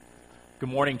Good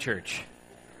morning, church.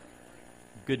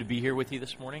 Good to be here with you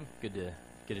this morning. Good to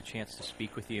get a chance to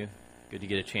speak with you. Good to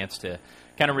get a chance to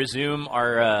kind of resume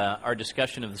our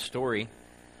discussion of the story.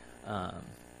 I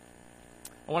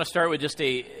want to start with just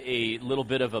a little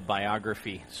bit of a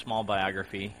biography, small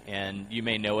biography, and you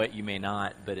may know it, you may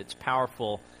not, but it's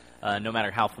powerful no matter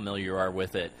how familiar you are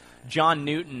with it. John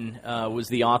Newton was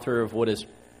the author of what is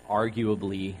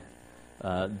arguably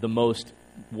the most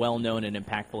well-known and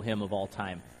impactful hymn of all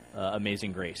time,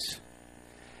 Amazing Grace.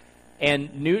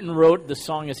 And Newton wrote the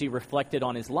song as he reflected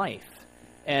on his life,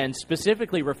 and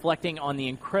specifically reflecting on the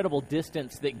incredible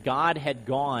distance that God had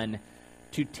gone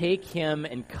to take him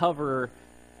and cover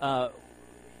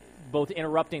both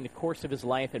interrupting the course of his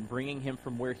life and bringing him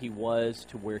from where he was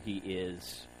to where he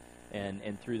is,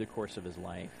 and through the course of his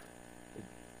life.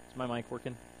 Is my mic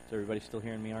working? Is everybody still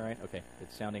hearing me all right? Okay.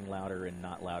 It's sounding louder and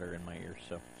not louder in my ears,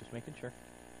 so just making sure.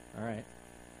 All right.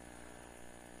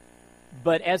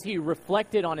 But as he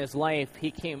reflected on his life,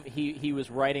 he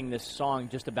was writing this song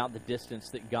just about the distance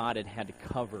that God had to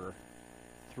cover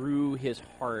through his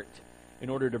heart in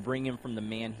order to bring him from the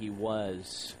man he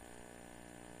was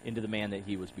into the man that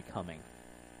he was becoming.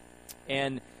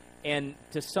 And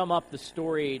to sum up the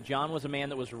story, John was a man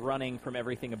that was running from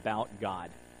everything about God.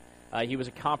 He was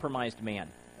a compromised man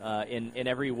in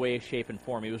every way, shape, and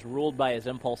form. He was ruled by his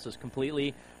impulses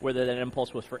completely, whether that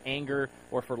impulse was for anger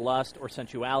or for lust or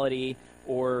sensuality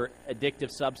or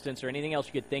addictive substance or anything else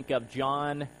you could think of.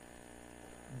 John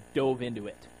dove into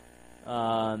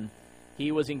it.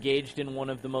 He was engaged in one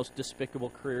of the most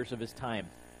despicable careers of his time,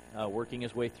 working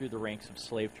his way through the ranks of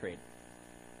slave trade.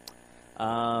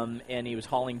 And he was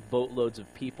hauling boatloads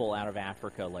of people out of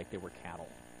Africa like they were cattle.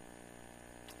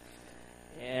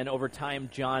 And over time,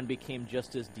 John became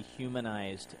just as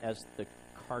dehumanized as the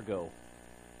cargo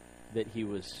that he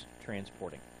was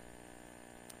transporting.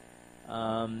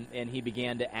 And he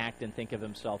began to act and think of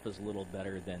himself as little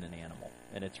better than an animal.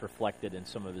 And it's reflected in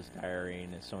some of his diary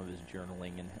and in some of his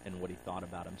journaling and what he thought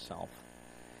about himself.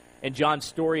 And John's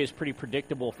story is pretty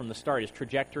predictable from the start. His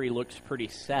trajectory looks pretty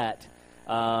set.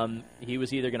 He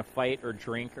was either going to fight or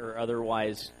drink or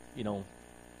otherwise,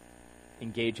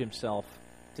 engage himself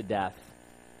to death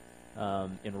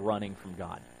in running from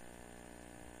God.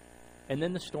 And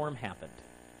then the storm happened.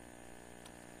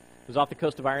 It was off the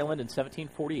coast of Ireland in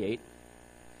 1748,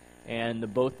 and the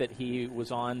boat that he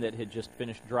was on that had just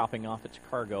finished dropping off its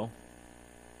cargo,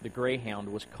 the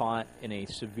Greyhound, was caught in a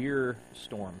severe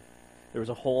storm. There was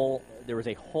a hole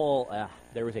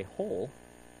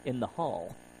in the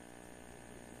hull.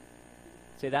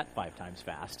 Say that 5 times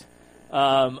fast.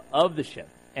 Of the ship,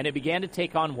 and it began to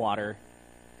take on water,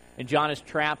 and John is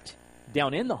trapped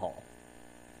down in the hull.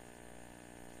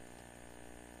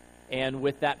 And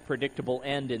with that predictable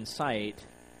end in sight,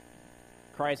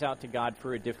 cries out to God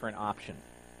for a different option.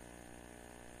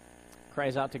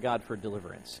 Cries out to God for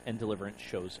deliverance, and deliverance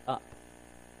shows up.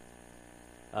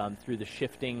 Through the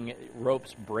shifting,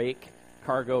 ropes break,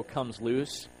 cargo comes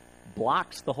loose,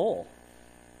 blocks the hole.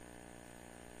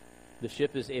 The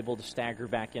ship is able to stagger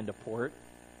back into port.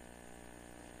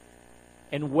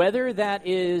 And whether that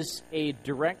is a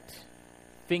direct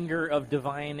finger of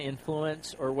divine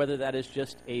influence or whether that is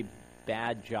just a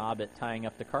bad job at tying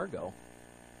up the cargo,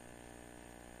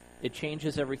 it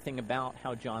changes everything about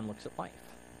how John looks at life.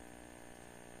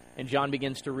 And John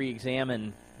begins to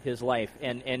re-examine his life.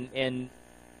 And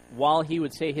while he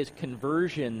would say his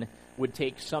conversion would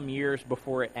take some years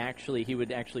before he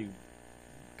would actually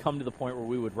come to the point where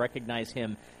we would recognize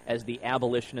him as the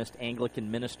abolitionist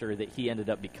Anglican minister that he ended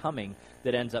up becoming,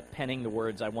 that ends up penning the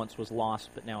words, "I once was lost,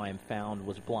 but now I am found,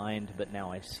 was blind, but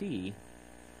now I see."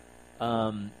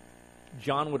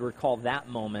 John would recall that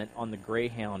moment on the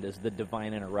Greyhound as the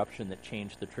divine interruption that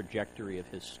changed the trajectory of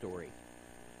his story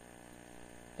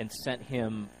and sent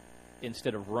him,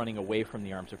 instead of running away from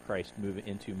the arms of Christ,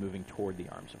 moving toward the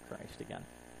arms of Christ again.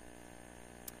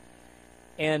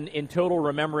 And in total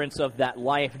remembrance of that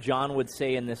life, John would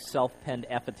say in this self-penned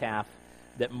epitaph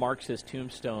that marks his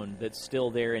tombstone that's still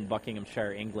there in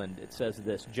Buckinghamshire, England, it says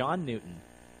this: John Newton,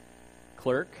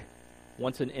 clerk,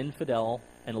 once an infidel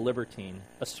and a libertine,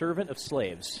 a servant of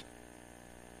slaves,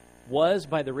 was,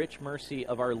 by the rich mercy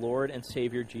of our Lord and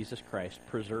Savior Jesus Christ,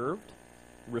 preserved,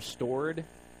 restored,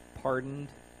 pardoned,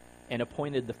 and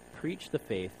appointed to preach the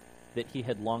faith that he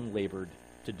had long labored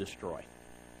to destroy.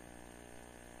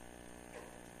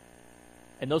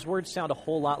 And those words sound a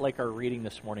whole lot like our reading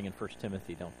this morning in 1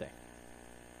 Timothy, don't they?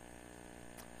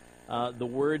 The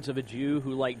words of a Jew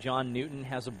who, like John Newton,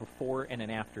 has a before and an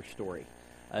after story,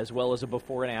 as well as a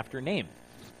before and after name.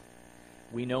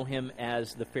 We know him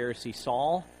as the Pharisee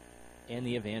Saul and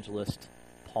the evangelist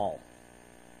Paul.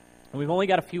 And we've only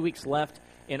got a few weeks left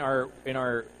in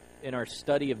our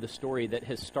study of the story that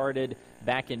has started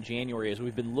back in January, as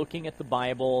we've been looking at the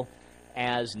Bible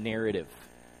as narrative,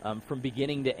 from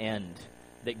beginning to end,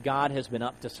 that God has been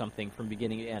up to something from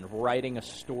beginning to end, writing a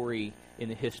story in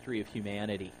the history of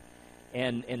humanity,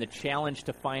 and the challenge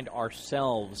to find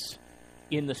ourselves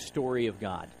in the story of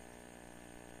God.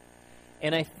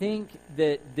 And I think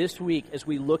that this week, as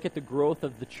we look at the growth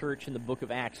of the church in the book of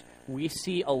Acts, we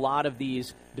see a lot of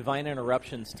these divine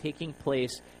interruptions taking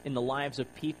place in the lives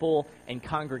of people and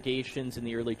congregations in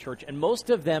the early church. And most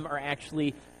of them are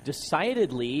actually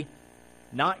decidedly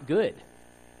not good.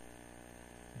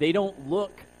 They don't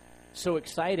look so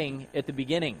exciting at the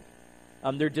beginning.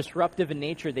 They're disruptive in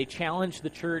nature. They challenge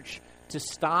the church to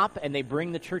stop, and they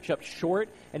bring the church up short,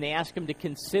 and they ask them to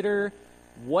consider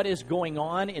what is going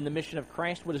on in the mission of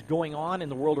Christ, what is going on in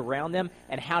the world around them,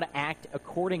 and how to act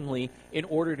accordingly in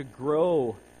order to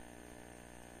grow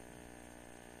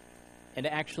and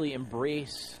to actually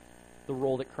embrace the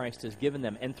role that Christ has given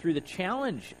them. And through the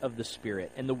challenge of the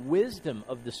Spirit and the wisdom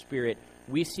of the Spirit,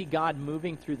 we see God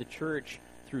moving through the church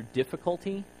through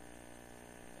difficulty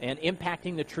and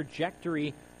impacting the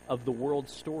trajectory of the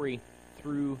world's story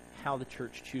through how the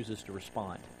church chooses to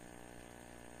respond.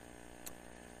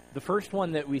 The first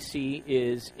one that we see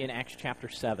is in Acts chapter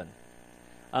 7.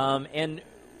 And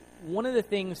one of the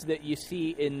things that you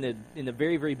see in the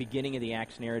very, very beginning of the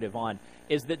Acts narrative on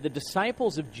is that the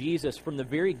disciples of Jesus from the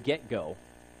very get-go,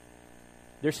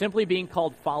 they're simply being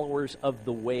called followers of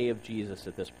the way of Jesus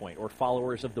at this point, or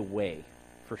followers of the way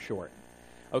for short.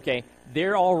 Okay,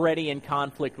 they're already in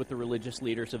conflict with the religious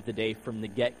leaders of the day from the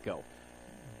get-go.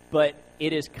 But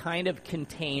it is kind of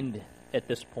contained at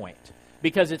this point,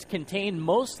 because it's contained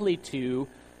mostly to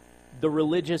the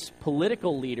religious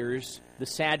political leaders, the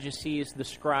Sadducees, the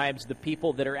scribes, the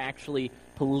people that are actually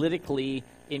politically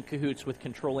in cahoots with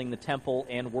controlling the temple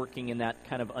and working in that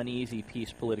kind of uneasy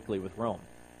peace politically with Rome.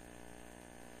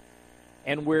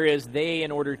 And whereas they,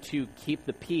 in order to keep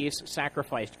the peace,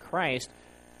 sacrificed Christ,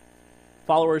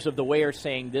 followers of the way are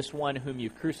saying, this one whom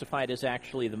you've crucified is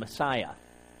actually the Messiah.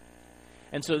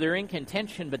 And so they're in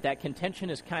contention, but that contention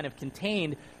is kind of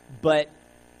contained, but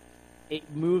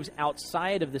it moves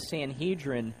outside of the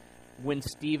Sanhedrin when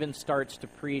Stephen starts to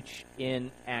preach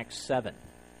in Acts 7.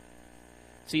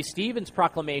 See, Stephen's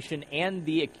proclamation and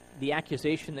the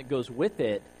accusation that goes with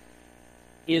it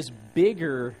is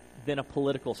bigger than a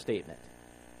political statement.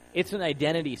 It's an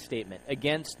identity statement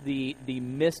against the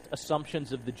missed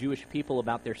assumptions of the Jewish people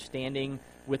about their standing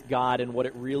with God and what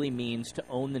it really means to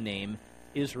own the name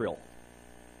Israel.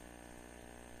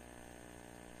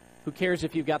 Who cares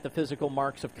if you've got the physical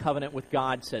marks of covenant with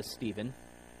God, says Stephen,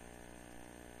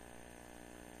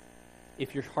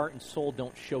 if your heart and soul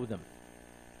don't show them?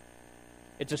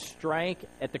 It's a strike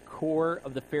at the core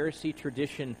of the Pharisee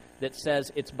tradition that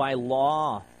says it's by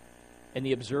law and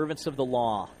the observance of the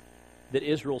law that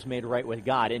Israel's made right with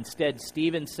God. Instead,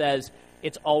 Stephen says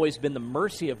it's always been the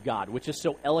mercy of God, which is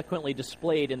so eloquently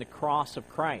displayed in the cross of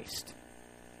Christ,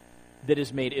 that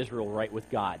has made Israel right with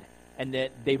God. And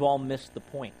that they've all missed the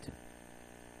point.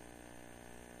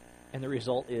 And the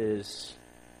result is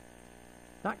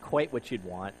not quite what you'd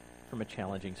want from a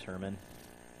challenging sermon,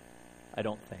 I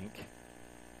don't think.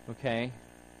 Okay?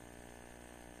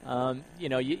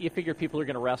 You figure people are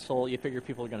going to wrestle, you figure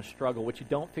people are going to struggle. What you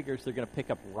don't figure is they're going to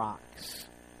pick up rocks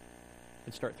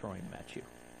and start throwing them at you.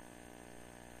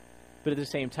 But at the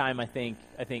same time, I think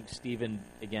Stephen,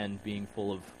 again, being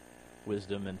full of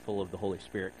wisdom and full of the Holy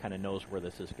Spirit, kind of knows where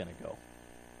this is going to go,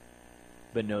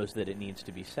 but knows that it needs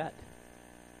to be said.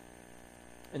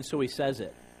 And so he says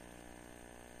it.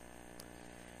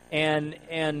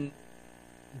 And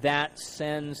that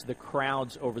sends the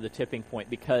crowds over the tipping point,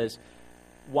 because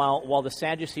while the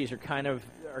Sadducees are kind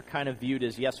of viewed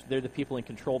as, yes, they're the people in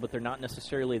control, but they're not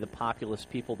necessarily the populous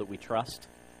people that we trust.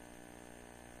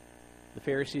 The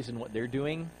Pharisees and what they're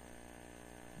doing,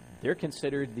 they're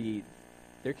considered the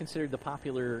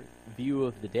popular view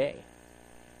of the day.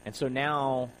 And so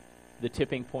now the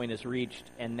tipping point is reached,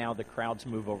 and now the crowds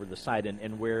move over the side.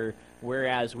 And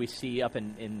whereas we see up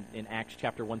in Acts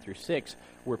chapter 1 through 6,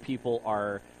 where people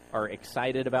are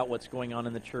excited about what's going on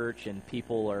in the church, and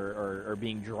people are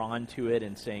being drawn to it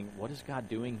and saying, what is God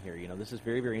doing here? This is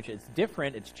very, very interesting. It's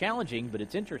different, it's challenging, but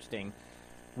it's interesting.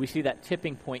 We see that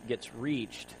tipping point gets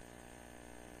reached,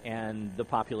 and the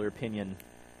popular opinion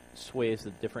sways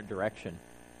a different direction.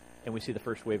 And we see the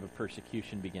first wave of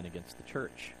persecution begin against the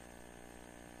church.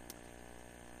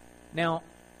 Now,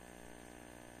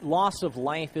 loss of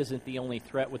life isn't the only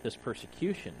threat with this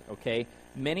persecution, okay?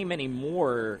 many, many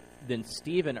more than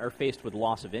Stephen are faced with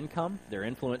loss of income. Their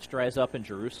influence dries up in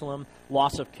Jerusalem.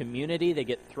 Loss of community. They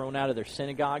get thrown out of their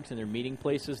synagogues and their meeting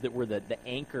places that were the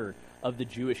anchor of the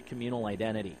Jewish communal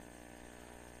identity.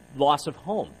 Loss of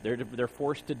home. They're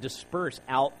forced to disperse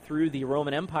out through the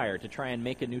Roman Empire to try and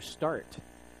make a new start.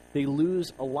 They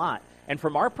lose a lot. And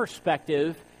from our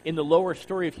perspective, in the lower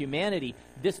story of humanity,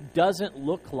 this doesn't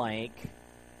look like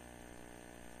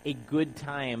a good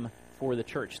time for the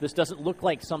church. This doesn't look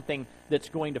like something that's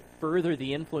going to further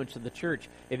the influence of the church.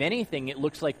 If anything, it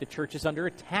looks like the church is under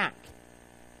attack,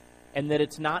 and that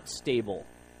it's not stable,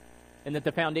 and that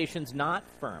the foundation's not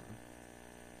firm.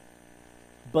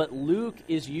 But Luke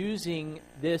is using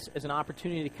this as an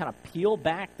opportunity to kind of peel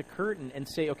back the curtain and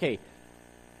say, okay,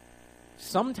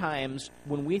 sometimes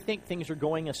when we think things are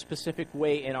going a specific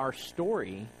way in our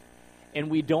story, and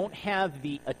we don't have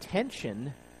the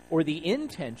attention or the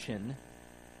intention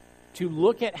to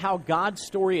look at how God's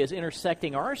story is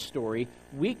intersecting our story,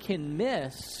 we can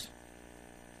miss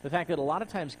the fact that a lot of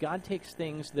times God takes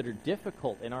things that are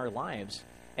difficult in our lives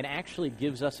and actually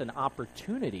gives us an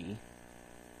opportunity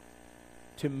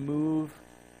to move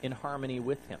in harmony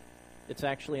with Him. It's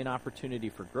actually an opportunity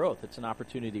for growth. It's an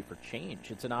opportunity for change.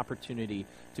 It's an opportunity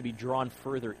to be drawn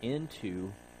further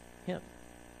into Him.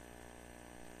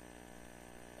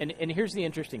 And here's the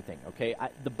interesting thing, okay?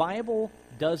 The Bible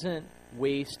doesn't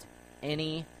waste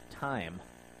any time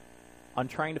on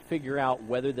trying to figure out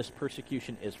whether this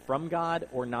persecution is from God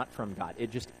or not from God.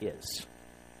 It just is.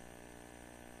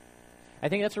 I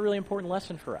think that's a really important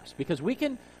lesson for us, because we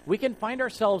can find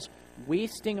ourselves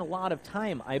wasting a lot of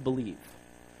time, I believe,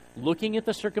 looking at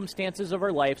the circumstances of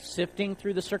our life, sifting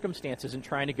through the circumstances and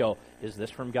trying to go, is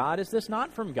this from God? Is this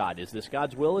not from God? Is this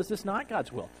God's will? Is this not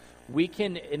God's will? We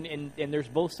can, and there's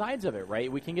both sides of it,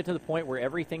 right? We can get to the point where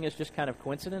everything is just kind of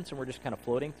coincidence and we're just kind of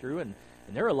floating through, and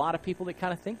there are a lot of people that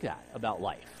kind of think that about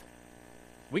life.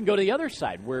 We can go to the other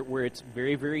side where it's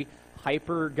very, very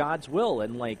hyper God's will,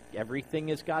 and like everything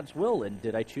is God's will, and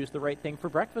did I choose the right thing for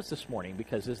breakfast this morning?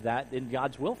 Because is that in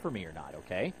God's will for me or not,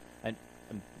 okay? And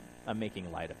I'm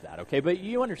making light of that, okay? But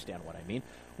you understand what I mean.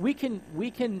 We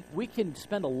can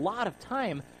spend a lot of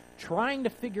time trying to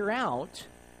figure out,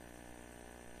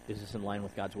 is this in line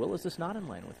with God's will? Is this not in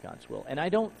line with God's will? And I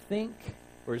don't think,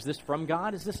 or is this from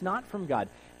God? Is this not from God?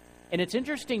 And it's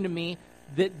interesting to me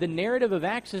that the narrative of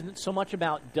Acts isn't so much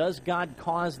about, does God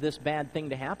cause this bad thing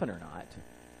to happen or not?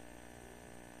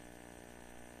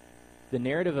 The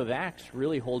narrative of Acts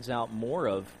really holds out more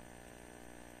of,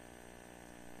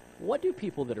 what do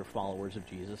people that are followers of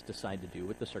Jesus decide to do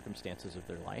with the circumstances of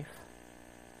their life?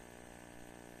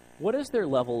 What is their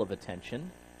level of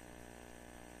attention?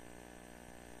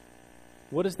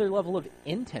 What is their level of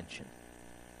intention?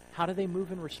 How do they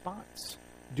move in response?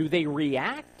 Do they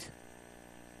react?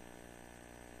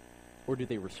 Or do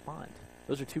they respond?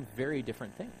 Those are two very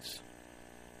different things.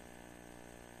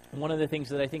 One of the things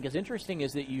that I think is interesting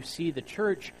is that you see the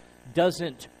church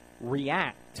doesn't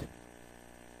react.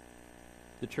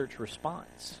 The church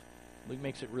responds. Luke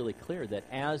makes it really clear that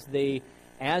as they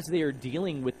are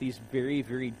dealing with these very,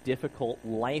 very difficult,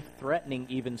 life-threatening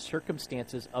even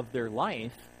circumstances of their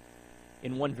life,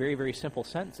 in one very, very simple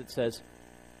sentence it says,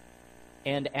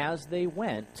 and as they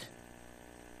went,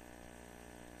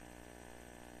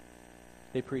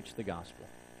 they preached the gospel.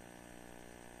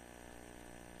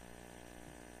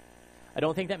 I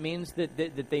don't think that means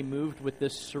that they moved with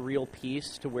this surreal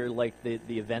peace to where like the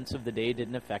events of the day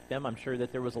didn't affect them. I'm sure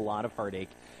that there was a lot of heartache,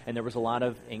 and there was a lot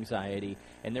of anxiety,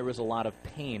 and there was a lot of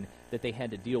pain that they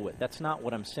had to deal with. That's not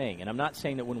what I'm saying. And I'm not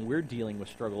saying that when we're dealing with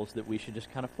struggles that we should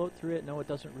just kind of float through it. No, it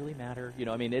doesn't really matter. You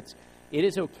know, I mean, it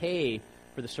is okay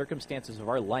for the circumstances of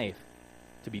our life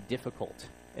to be difficult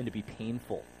and to be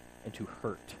painful and to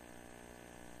hurt.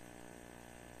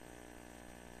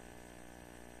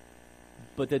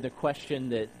 But then the question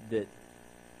that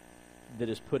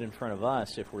is put in front of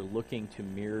us, if we're looking to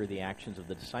mirror the actions of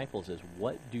the disciples, is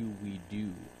what do we do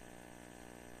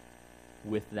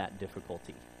with that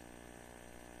difficulty?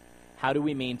 How do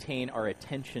we maintain our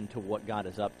attention to what God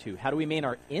is up to? How do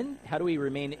we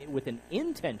remain with an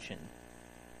intention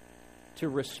to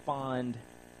respond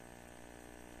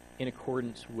in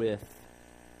accordance with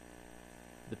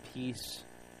the peace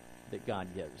that God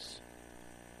gives,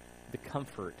 the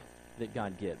comfort that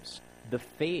God gives, the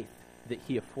faith that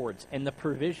He affords, and the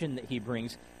provision that He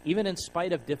brings, even in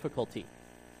spite of difficulty?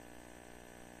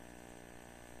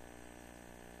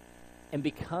 And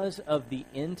because of the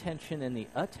intention and the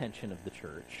attention of the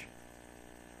church,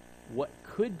 what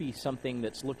could be something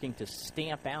that's looking to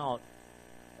stamp out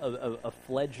a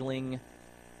fledgling,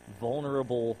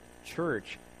 vulnerable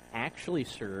church actually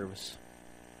serves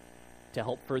to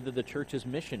help further the church's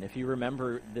mission. If you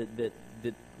remember that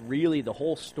really the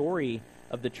whole story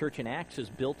of the church in Acts is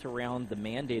built around the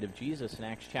mandate of Jesus in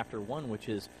Acts chapter 1, which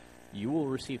is, you will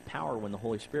receive power when the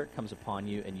Holy Spirit comes upon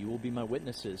you, and you will be my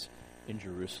witnesses in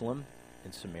Jerusalem,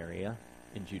 in Samaria,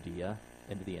 in Judea,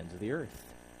 and to the ends of the earth.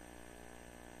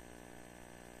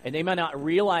 And they might not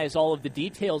realize all of the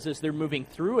details as they're moving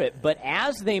through it, but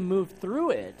as they move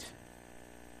through it,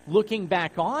 looking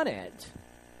back on it,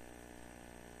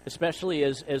 especially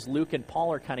as Luke and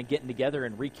Paul are kind of getting together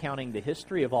and recounting the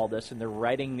history of all this, and they're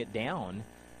writing it down,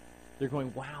 they're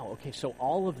going, wow, okay, so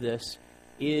all of this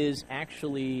is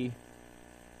actually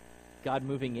God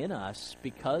moving in us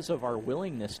because of our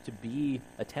willingness to be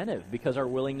attentive, because our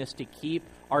willingness to keep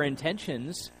our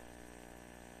intentions.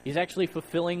 He's actually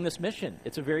fulfilling this mission.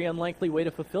 It's a very unlikely way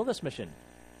to fulfill this mission,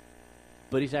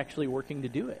 but he's actually working to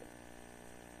do it.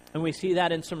 And we see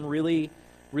that in some really,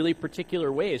 really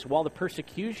particular ways. While the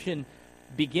persecution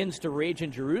begins to rage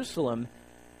in Jerusalem,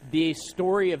 the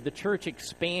story of the church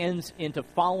expands into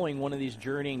following one of these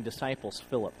journeying disciples,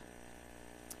 Philip,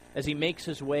 as he makes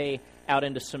his way out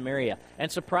into Samaria.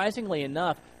 And surprisingly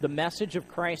enough, the message of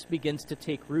Christ begins to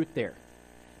take root there.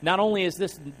 Not only is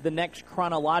this the next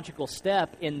chronological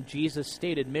step in Jesus'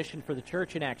 stated mission for the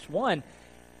church in Acts 1,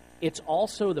 it's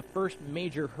also the first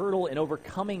major hurdle in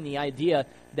overcoming the idea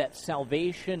that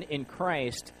salvation in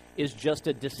Christ is just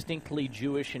a distinctly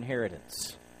Jewish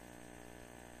inheritance.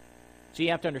 So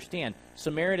you have to understand,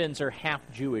 Samaritans are half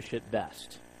Jewish at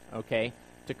best, okay?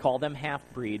 To call them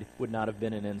half-breed would not have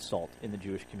been an insult in the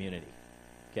Jewish community,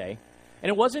 okay? And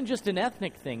it wasn't just an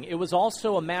ethnic thing. It was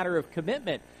also a matter of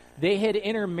commitment. They had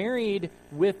intermarried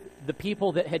with the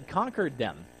people that had conquered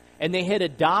them, and they had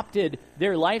adopted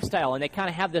their lifestyle, and they kind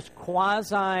of have this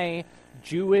quasi-Jewish,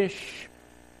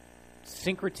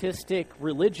 syncretistic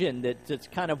religion that's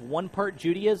kind of one part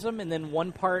Judaism and then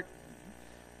one part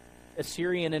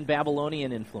Assyrian and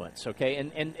Babylonian influence, okay?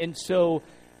 And so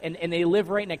they live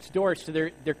right next door, so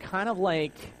they're kind of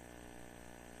like,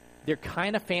 they're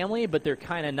kind of family, but they're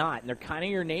kind of not. And they're kind of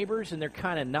your neighbors, and they're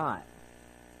kind of not.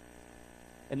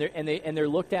 And they're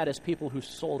looked at as people who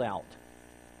sold out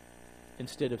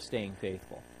instead of staying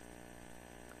faithful.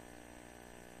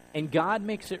 And God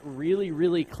makes it really,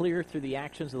 really clear through the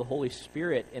actions of the Holy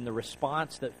Spirit and the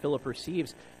response that Philip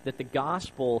receives that the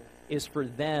gospel is for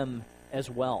them as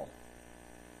well.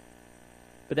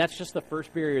 But that's just the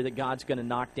first barrier that God's going to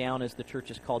knock down as the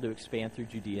church is called to expand through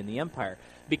Judea and the empire.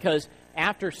 Because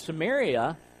after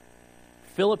Samaria,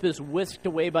 Philip is whisked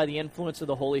away by the influence of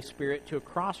the Holy Spirit to a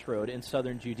crossroad in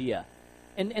southern Judea.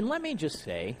 And let me just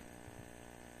say,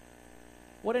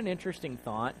 what an interesting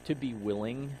thought to be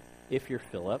willing, if you're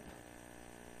Philip,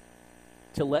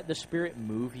 to let the Spirit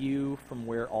move you from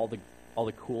where all the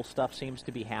cool stuff seems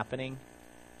to be happening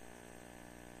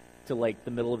to like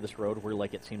the middle of this road where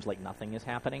like it seems like nothing is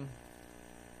happening,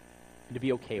 and to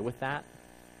be okay with that.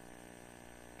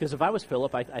 Because if I was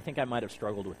Philip, I think I might have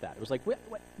struggled with that. It was like, what?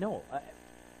 No,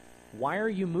 why are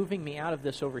you moving me out of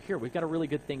this over here? We've got a really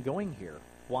good thing going here.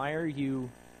 Why are you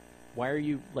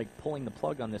like pulling the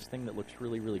plug on this thing that looks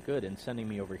really, really good and sending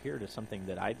me over here to something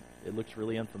that it looks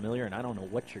really unfamiliar and I don't know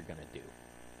what you're going to do?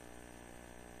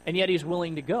 And yet he's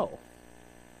willing to go.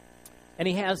 And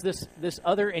he has this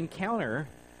other encounter,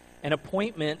 an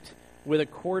appointment with a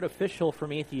court official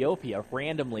from Ethiopia,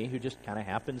 randomly, who just kind of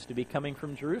happens to be coming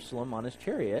from Jerusalem on his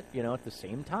chariot, at the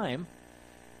same time.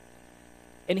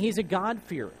 And he's a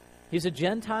God-fearer. He's a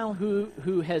Gentile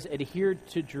who has adhered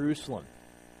to Jerusalem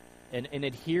and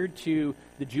adhered to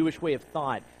the Jewish way of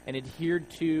thought and adhered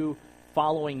to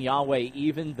following Yahweh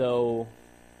even though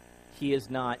he is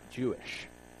not Jewish.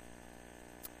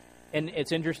 And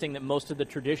it's interesting that most of the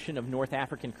tradition of North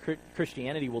African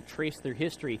Christianity will trace their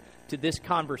history to this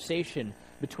conversation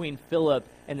between Philip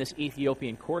and this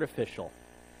Ethiopian court official.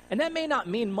 And that may not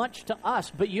mean much to us,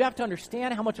 but you have to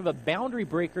understand how much of a boundary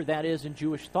breaker that is in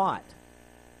Jewish thought.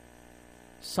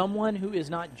 Someone who is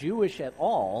not Jewish at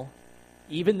all,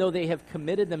 even though they have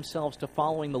committed themselves to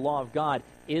following the law of God,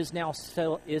 is now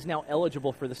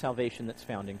eligible for the salvation that's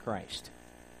found in Christ.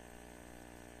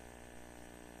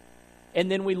 And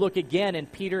then we look again,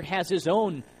 and Peter has his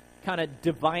own kind of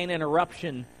divine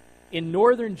interruption in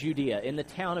northern Judea, in the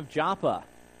town of Joppa.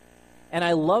 And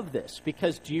I love this,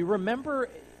 because do you remember,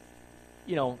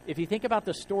 if you think about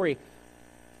the story,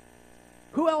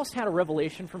 who else had a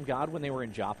revelation from God when they were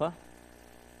in Joppa?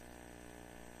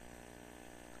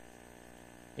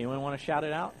 Anyone want to shout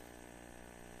it out?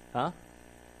 Huh?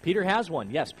 Peter has one.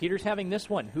 Yes, Peter's having this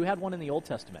one. Who had one in the Old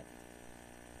Testament?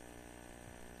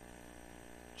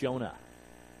 Jonah.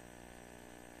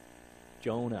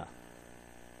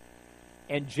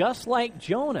 And just like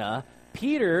Jonah,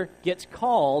 Peter gets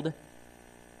called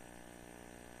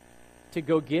to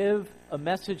go give a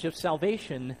message of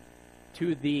salvation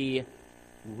to the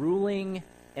ruling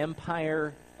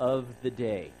empire of the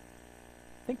day.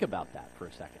 Think about that for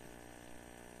a second.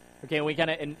 Okay, and we kind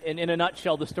of, in a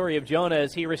nutshell, the story of Jonah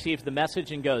is he receives the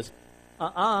message and goes,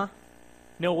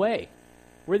 no way.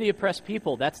 We're the oppressed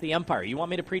people. That's the empire. You want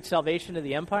me to preach salvation to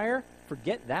the empire?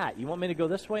 Forget that. You want me to go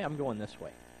this way? I'm going this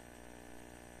way.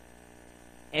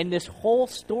 And this whole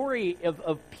story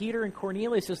of Peter and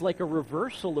Cornelius is like a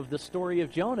reversal of the story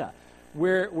of Jonah,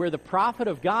 where the prophet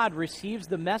of God receives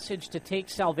the message to take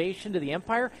salvation to the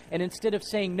empire, and instead of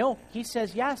saying no, he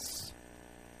says yes.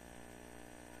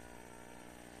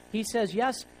 He says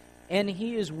yes, and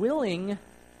he is willing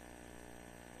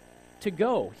to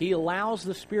go. He allows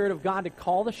the Spirit of God to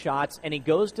call the shots, and he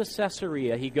goes to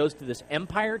Caesarea. He goes to this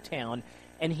empire town,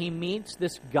 and he meets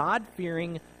this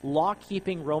God-fearing,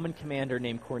 law-keeping Roman commander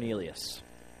named Cornelius.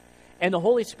 And the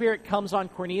Holy Spirit comes on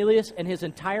Cornelius and his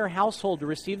entire household to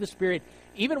receive the Spirit,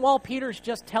 even while Peter's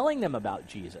just telling them about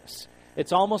Jesus.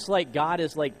 It's almost like God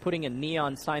is like putting a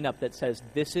neon sign up that says,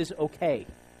 this is okay.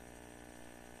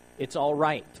 It's all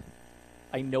right.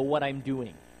 I know what I'm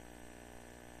doing.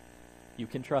 You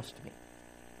can trust me.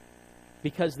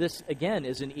 Because this, again,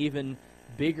 is an even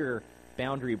bigger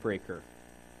boundary breaker.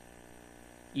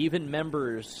 Even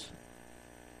members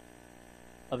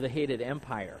of the hated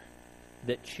empire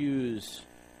that choose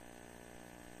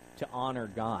to honor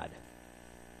God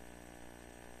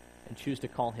and choose to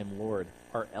call him Lord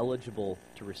are eligible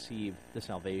to receive the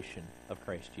salvation of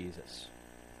Christ Jesus.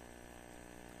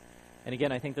 And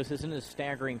again, I think this isn't as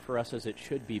staggering for us as it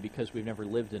should be because we've never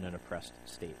lived in an oppressed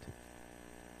state.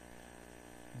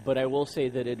 But I will say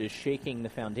that it is shaking the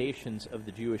foundations of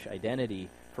the Jewish identity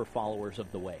for followers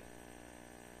of the way.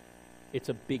 It's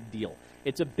a big deal.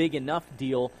 It's a big enough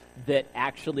deal that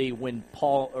actually when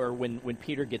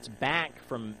Peter gets back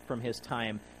from his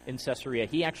time in Caesarea,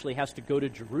 he actually has to go to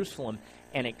Jerusalem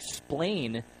and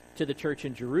explain to the church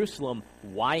in Jerusalem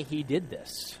why he did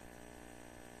this.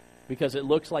 Because it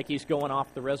looks like he's going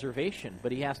off the reservation,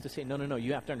 but he has to say, no,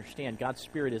 you have to understand, God's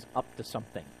Spirit is up to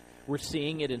something. We're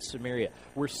seeing it in Samaria.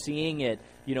 We're seeing it,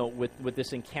 with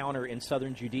this encounter in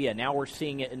southern Judea. Now we're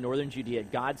seeing it in northern Judea.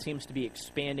 God seems to be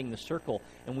expanding the circle,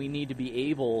 and we need to be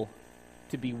able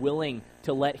to be willing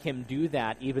to let him do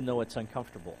that, even though it's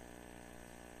uncomfortable.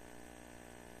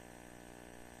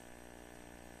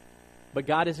 But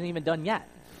God isn't even done yet.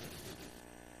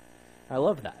 I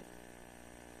love that.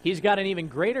 He's got an even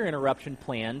greater interruption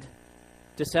planned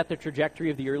to set the trajectory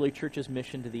of the early church's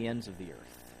mission to the ends of the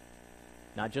earth.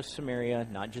 Not just Samaria,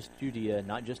 not just Judea,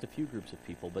 not just a few groups of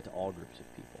people, but to all groups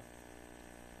of people.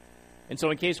 And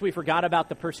so in case we forgot about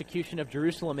the persecution of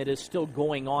Jerusalem, it is still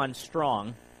going on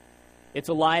strong. It's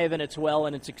alive and it's well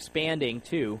and it's expanding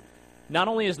too. Not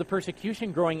only is the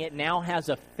persecution growing, it now has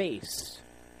a face.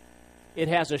 It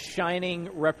has a shining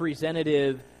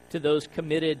representative to those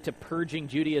committed to purging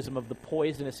Judaism of the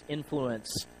poisonous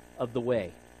influence of the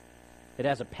way. It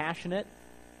has a passionate,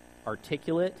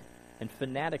 articulate, and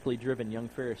fanatically driven young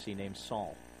Pharisee named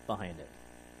Saul behind it.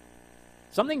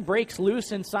 Something breaks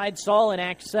loose inside Saul in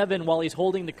Acts 7 while he's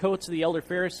holding the coats of the elder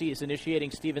Pharisees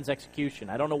initiating Stephen's execution.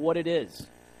 I don't know what it is.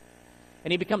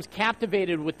 And he becomes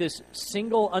captivated with this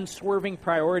single unswerving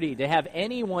priority to have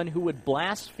anyone who would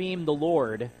blaspheme the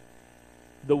Lord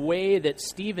the way that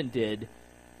Stephen did,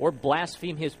 or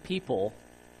blaspheme his people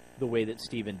the way that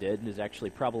Stephen did, and is actually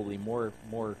probably more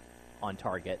on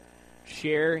target,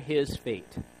 share his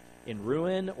fate in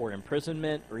ruin or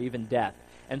imprisonment or even death.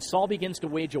 And Saul begins to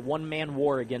wage a one-man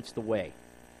war against the way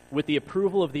with the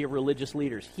approval of the religious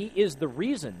leaders. He is the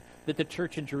reason that the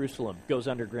church in Jerusalem goes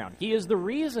underground. He is the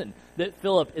reason that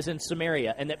Philip is in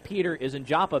Samaria and that Peter is in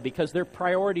Joppa, because they're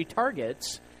priority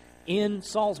targets in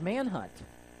Saul's manhunt.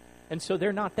 And so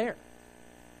they're not there.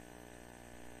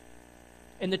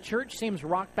 And the church seems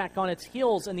rocked back on its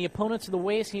heels, and the opponents of the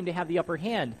way seem to have the upper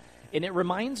hand. And it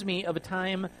reminds me of a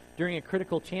time during a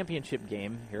critical championship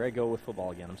game. Here I go with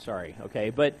football again. I'm sorry,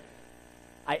 okay? But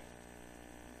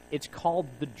it's called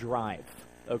The Drive,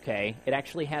 okay? It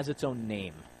actually has its own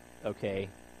name, okay,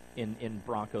 in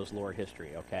Broncos lore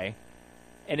history, okay?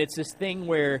 And it's this thing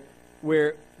where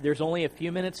there's only a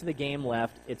few minutes of the game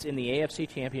left. It's in the AFC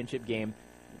championship game,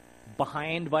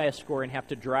 behind by a score, and have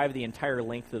to drive the entire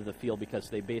length of the field because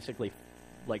they basically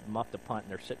muffed a punt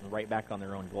and they're sitting right back on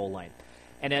their own goal line.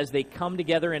 And as they come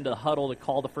together into the huddle to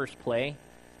call the first play,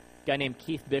 a guy named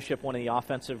Keith Bishop, one of the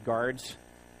offensive guards,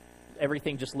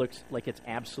 everything just looks like it's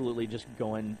absolutely just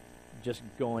going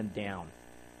down.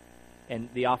 And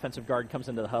the offensive guard comes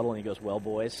into the huddle and he goes, "Well,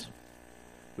 boys,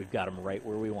 we've got them right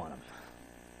where we want them."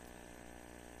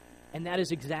 And that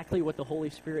is exactly what the Holy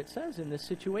Spirit says in this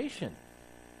situation.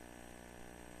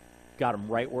 Got him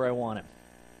right where I want him.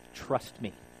 Trust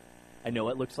me. I know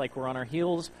it looks like we're on our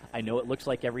heels. I know it looks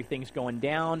like everything's going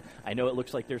down. I know it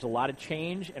looks like there's a lot of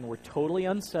change, and we're totally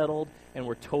unsettled, and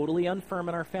we're totally unfirm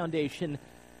in our foundation.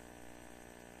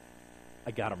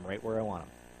 I got him right where I want him.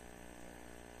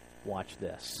 Watch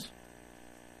this.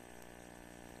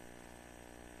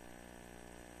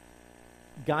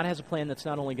 God has a plan that's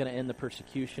not only going to end the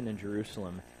persecution in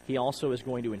Jerusalem, he also is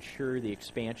going to ensure the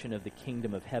expansion of the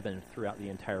kingdom of heaven throughout the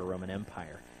entire Roman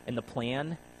Empire. And the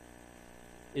plan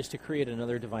is to create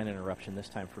another divine interruption, this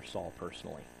time for Saul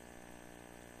personally.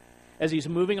 As he's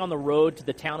moving on the road to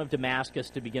the town of Damascus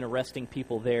to begin arresting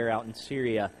people there out in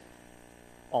Syria,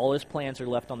 all his plans are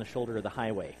left on the shoulder of the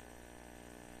highway.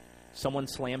 Someone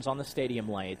slams on the stadium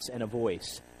lights, and a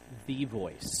voice, the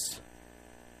voice,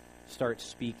 starts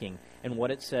speaking. And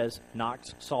what it says knocks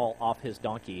Saul off his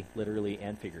donkey, literally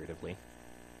and figuratively.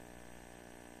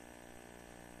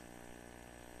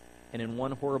 And in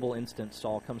one horrible instant,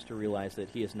 Saul comes to realize that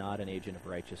he is not an agent of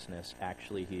righteousness.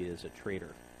 Actually, he is a traitor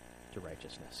to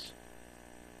righteousness.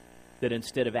 That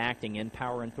instead of acting in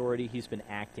power and authority, he's been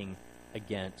acting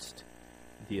against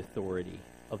the authority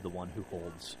of the one who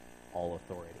holds all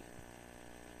authority.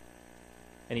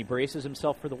 And he braces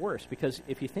himself for the worst, because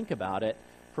if you think about it,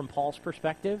 from Paul's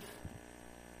perspective,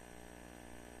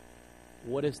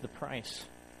 what is the price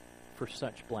for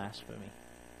such blasphemy?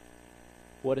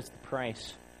 What is the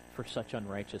price for such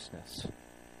unrighteousness?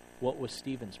 What was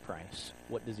Stephen's price?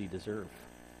 What does he deserve?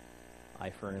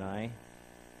 Eye for an eye,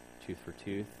 tooth for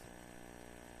tooth,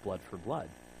 blood for blood.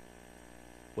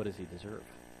 What does he deserve?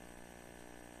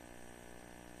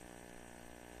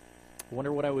 I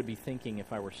wonder what I would be thinking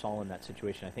if I were Saul in that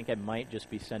situation. I think I might just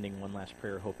be sending one last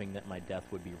prayer, hoping that my death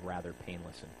would be rather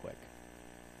painless and quick,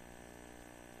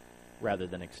 rather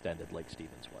than extended like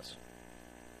Stephen's was.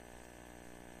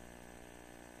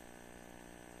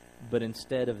 But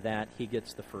instead of that, he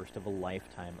gets the first of a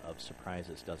lifetime of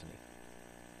surprises, doesn't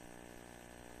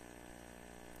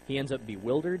he? He ends up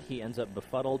bewildered, he ends up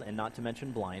befuddled, and not to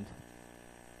mention blind,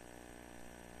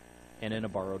 and in a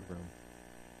borrowed room.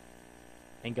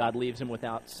 And God leaves him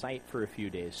without sight for a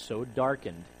few days, so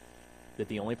darkened that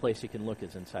the only place he can look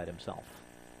is inside himself.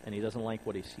 And he doesn't like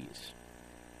what he sees,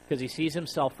 because he sees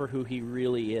himself for who he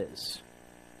really is.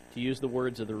 To use the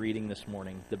words of the reading this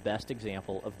morning, the best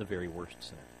example of the very worst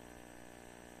sinner.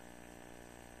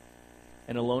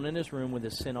 And alone in his room with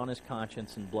his sin on his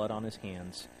conscience and blood on his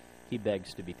hands, he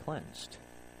begs to be cleansed.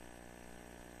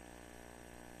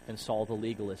 And Saul the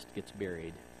legalist gets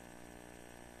buried,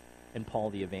 and Paul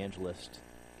the evangelist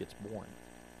gets born.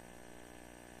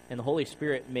 And the Holy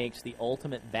Spirit makes the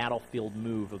ultimate battlefield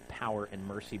move of power and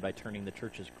mercy by turning the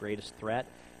church's greatest threat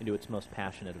into its most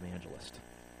passionate evangelist.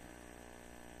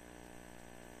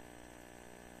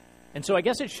 And so I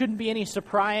guess it shouldn't be any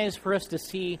surprise for us to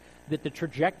see that the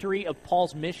trajectory of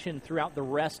Paul's mission throughout the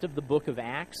rest of the book of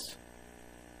Acts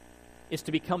is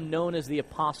to become known as the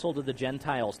apostle to the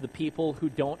Gentiles, the people who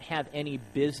don't have any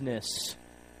business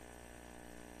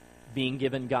being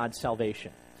given God's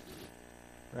salvation.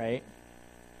 Right?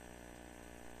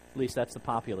 At least that's the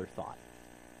popular thought.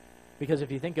 Because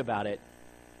if you think about it,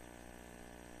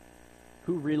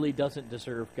 who really doesn't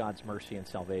deserve God's mercy and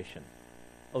salvation?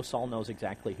 Oh, Saul knows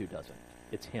exactly who doesn't.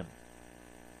 It's him.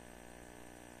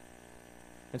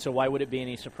 And so why would it be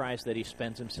any surprise that he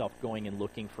spends himself going and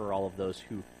looking for all of those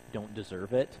who don't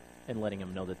deserve it and letting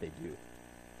them know that they do?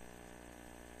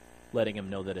 Letting them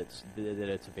know that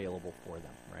it's available for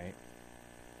them, right?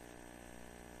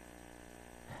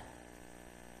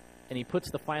 And he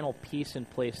puts the final piece in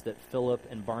place that Philip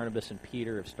and Barnabas and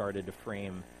Peter have started to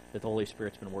frame, that the Holy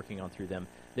Spirit's been working on through them,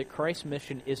 that Christ's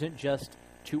mission isn't just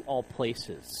to all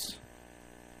places.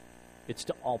 It's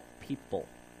to all people.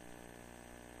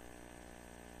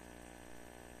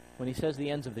 When he says the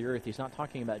ends of the earth, he's not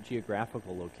talking about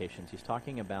geographical locations. He's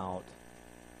talking about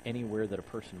anywhere that a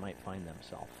person might find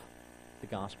themselves. The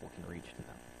gospel can reach to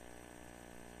them.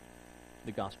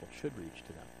 The gospel should reach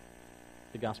to them.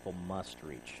 The gospel must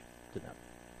reach to them.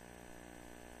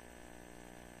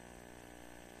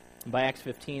 By Acts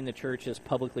 15, the church has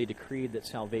publicly decreed that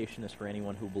salvation is for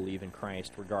anyone who believes in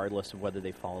Christ, regardless of whether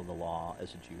they follow the law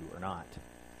as a Jew or not.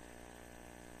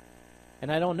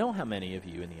 And I don't know how many of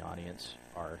you in the audience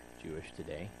are Jewish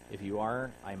today. If you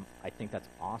are, I think that's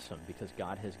awesome, because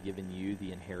God has given you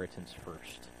the inheritance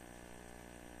first.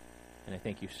 And I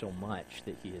thank you so much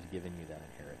that he has given you that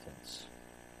inheritance.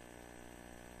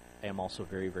 I am also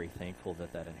very, very thankful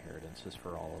that that inheritance is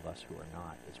for all of us who are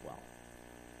not as well.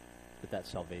 That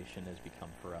salvation has become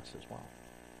for us as well.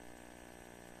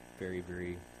 Very,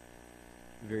 very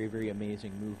very, very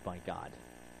amazing move by God.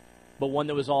 But one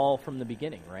that was all from the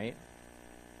beginning, right?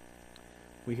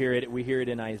 We hear it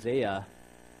in Isaiah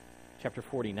chapter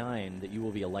 49 that you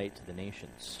will be a light to the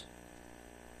nations.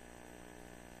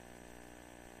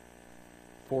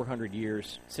 400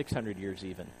 years, 600 years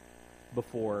even,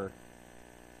 before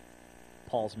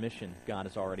Paul's mission, God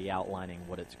is already outlining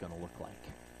what it's going to look like.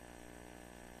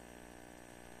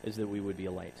 Is that we would be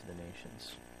a light to the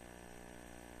nations.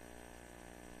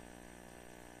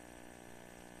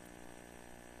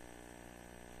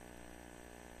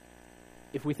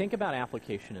 If we think about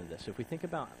application of this, if we think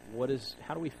about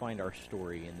how do we find our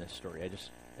story in this story, I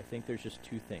think there's just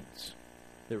two things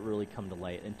that really come to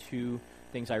light, and two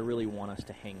things I really want us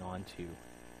to hang on to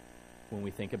when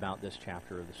we think about this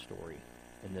chapter of the story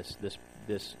and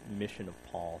this mission of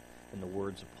Paul and the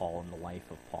words of Paul and the life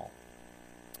of Paul.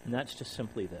 And that's just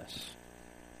simply this.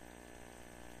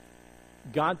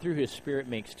 God, through His Spirit,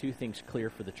 makes two things clear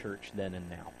for the church then and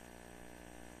now.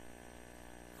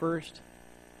 First,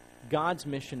 God's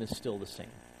mission is still the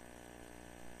same.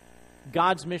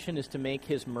 God's mission is to make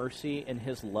His mercy and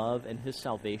His love and His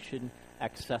salvation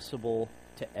accessible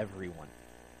to everyone.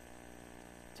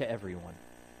 To everyone.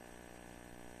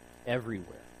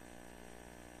 Everywhere.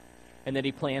 And that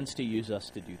He plans to use us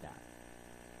to do that.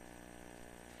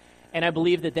 And I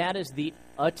believe that is the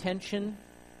attention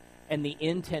and the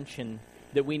intention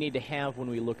that we need to have when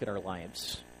we look at our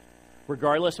lives.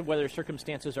 Regardless of whether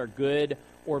circumstances are good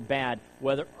or bad,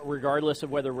 regardless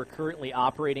of whether we're currently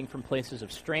operating from places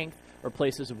of strength or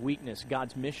places of weakness,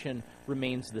 God's mission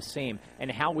remains the same. And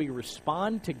how we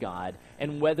respond to God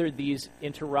and whether these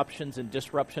interruptions and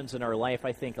disruptions in our life,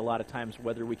 I think a lot of times,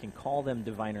 whether we can call them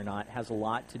divine or not, has a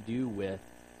lot to do with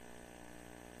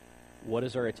what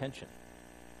is our attention.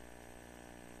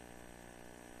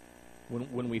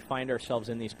 When we find ourselves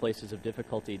in these places of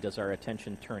difficulty, does our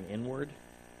attention turn inward?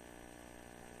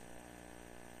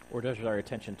 Or does our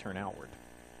attention turn outward?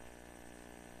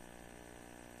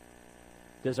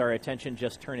 Does our attention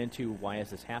just turn into, why is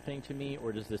this happening to me?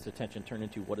 Or does this attention turn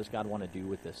into, what does God want to do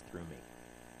with this through me?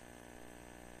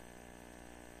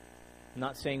 I'm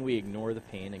not saying we ignore the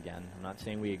pain again. I'm not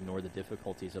saying we ignore the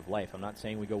difficulties of life. I'm not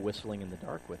saying we go whistling in the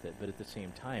dark with it. But at the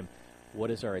same time,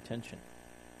 what is our attention?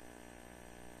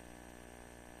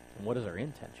 And what is our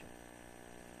intention?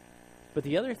 But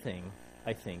the other thing,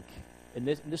 I think, and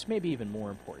this may be even more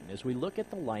important, is we look at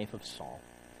the life of Saul.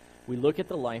 We look at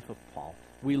the life of Paul.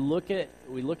 We look at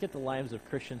the lives of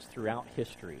Christians throughout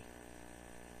history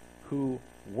who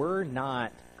were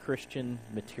not Christian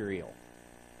material.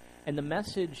 And the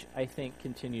message, I think,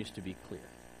 continues to be clear.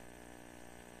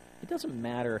 It doesn't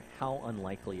matter how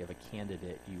unlikely of a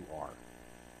candidate you are.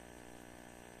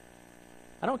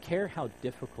 I don't care how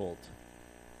difficult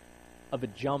of a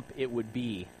jump it would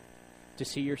be to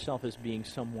see yourself as being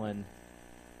someone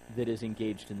that is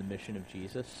engaged in the mission of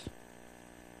Jesus.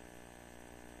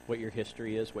 What your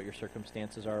history is, what your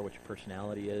circumstances are, what your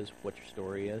personality is, what your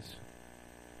story is.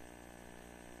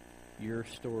 Your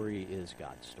story is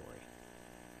God's story.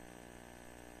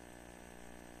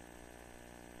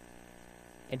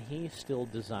 And He still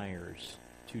desires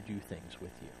to do things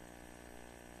with you.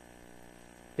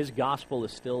 His gospel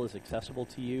is still as accessible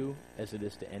to you as it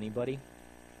is to anybody.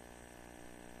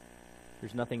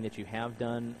 There's nothing that you have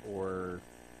done or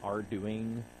are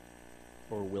doing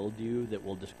or will do that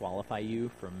will disqualify you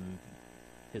from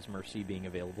His mercy being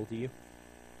available to you.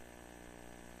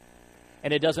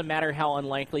 And it doesn't matter how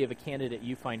unlikely of a candidate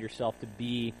you find yourself to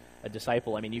be a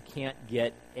disciple. I mean, you can't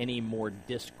get any more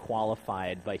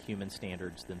disqualified by human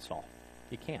standards than Saul.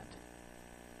 You can't.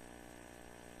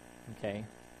 Okay?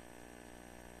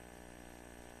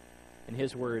 And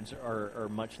his words are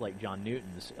much like John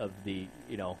Newton's of the,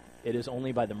 it is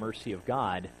only by the mercy of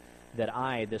God that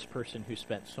I, this person who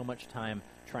spent so much time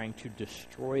trying to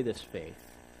destroy this faith,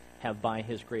 have by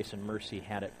His grace and mercy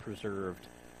had it preserved,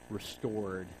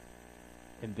 restored,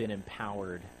 and been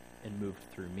empowered and moved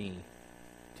through me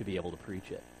to be able to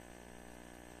preach it.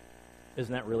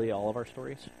 Isn't that really all of our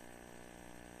stories?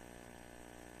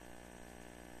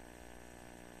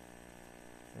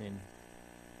 I mean,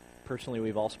 personally,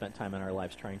 we've all spent time in our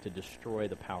lives trying to destroy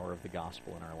the power of the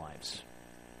gospel in our lives.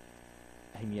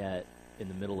 And yet, in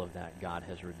the middle of that, God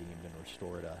has redeemed and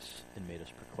restored us and made us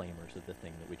proclaimers of the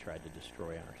thing that we tried to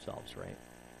destroy in ourselves, right?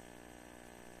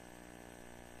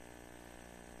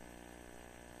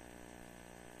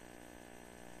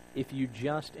 If you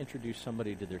just introduce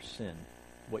somebody to their sin,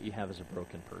 what you have is a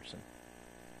broken person.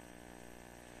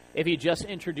 If you just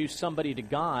introduce somebody to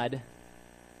God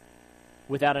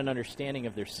without an understanding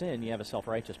of their sin, you have a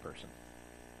self-righteous person.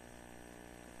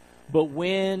 But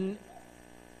when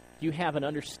you have an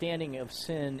understanding of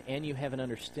sin and you have an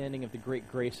understanding of the great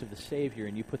grace of the Savior,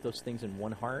 and you put those things in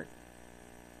one heart,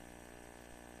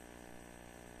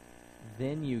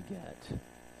 then you get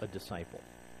a disciple.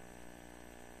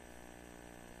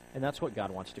 And that's what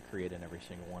God wants to create in every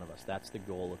single one of us. That's the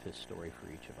goal of his story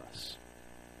for each of us,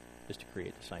 is to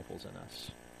create disciples in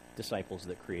us. Disciples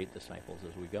that create disciples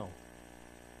as we go.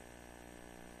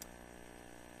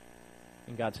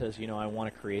 And God says, I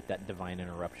want to create that divine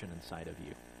interruption inside of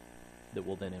you that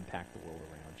will then impact the world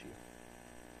around you.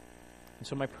 And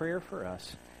so my prayer for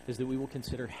us is that we will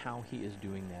consider how he is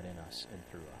doing that in us and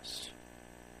through us.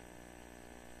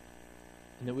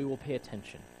 And that we will pay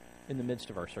attention in the midst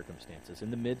of our circumstances,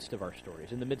 in the midst of our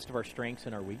stories, in the midst of our strengths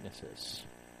and our weaknesses,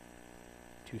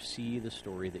 to see the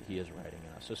story that he is writing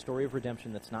in us. A story of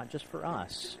redemption that's not just for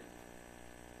us,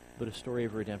 but a story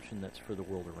of redemption that's for the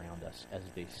world around us as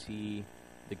they see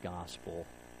the gospel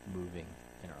moving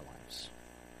in our lives.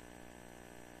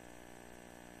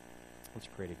 Let's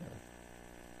pray together.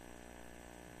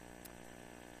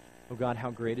 Oh God,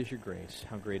 how great is your grace,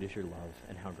 how great is your love,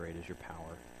 and how great is your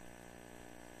power,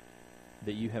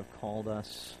 that you have called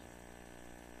us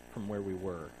from where we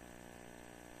were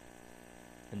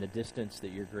and the distance that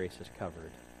your grace has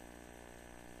covered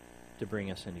to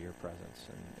bring us into your presence.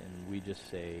 And we just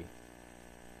say,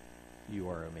 you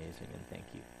are amazing, and thank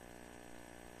you.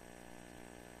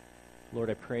 Lord,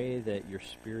 I pray that your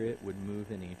Spirit would move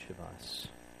in each of us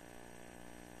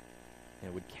and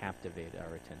it would captivate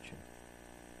our attention.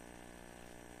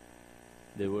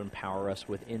 That it would empower us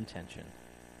with intention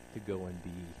to go and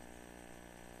be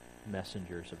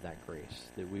messengers of that grace.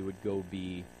 That we would go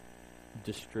be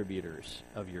distributors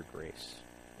of your grace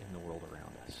in the world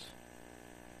around us.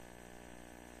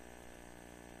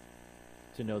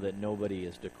 To know that nobody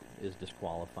is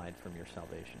disqualified from your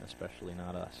salvation, especially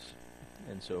not us.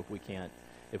 And so if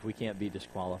we can't be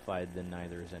disqualified, then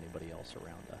neither is anybody else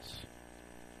around us.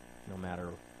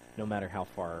 No matter how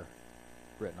far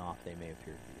written off they may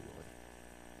appear to be, Lord.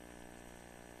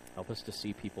 Help us to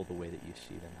see people the way that you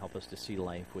see them. Help us to see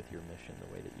life with your mission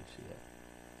the way that you see it.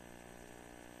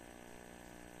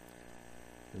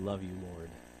 We love you, Lord.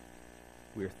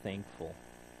 We are thankful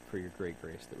for your great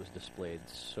grace that was displayed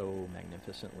so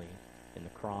magnificently in the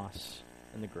cross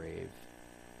and the grave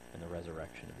and the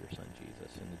resurrection of your Son,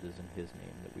 Jesus. And it is in his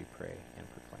name that we pray and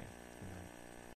proclaim.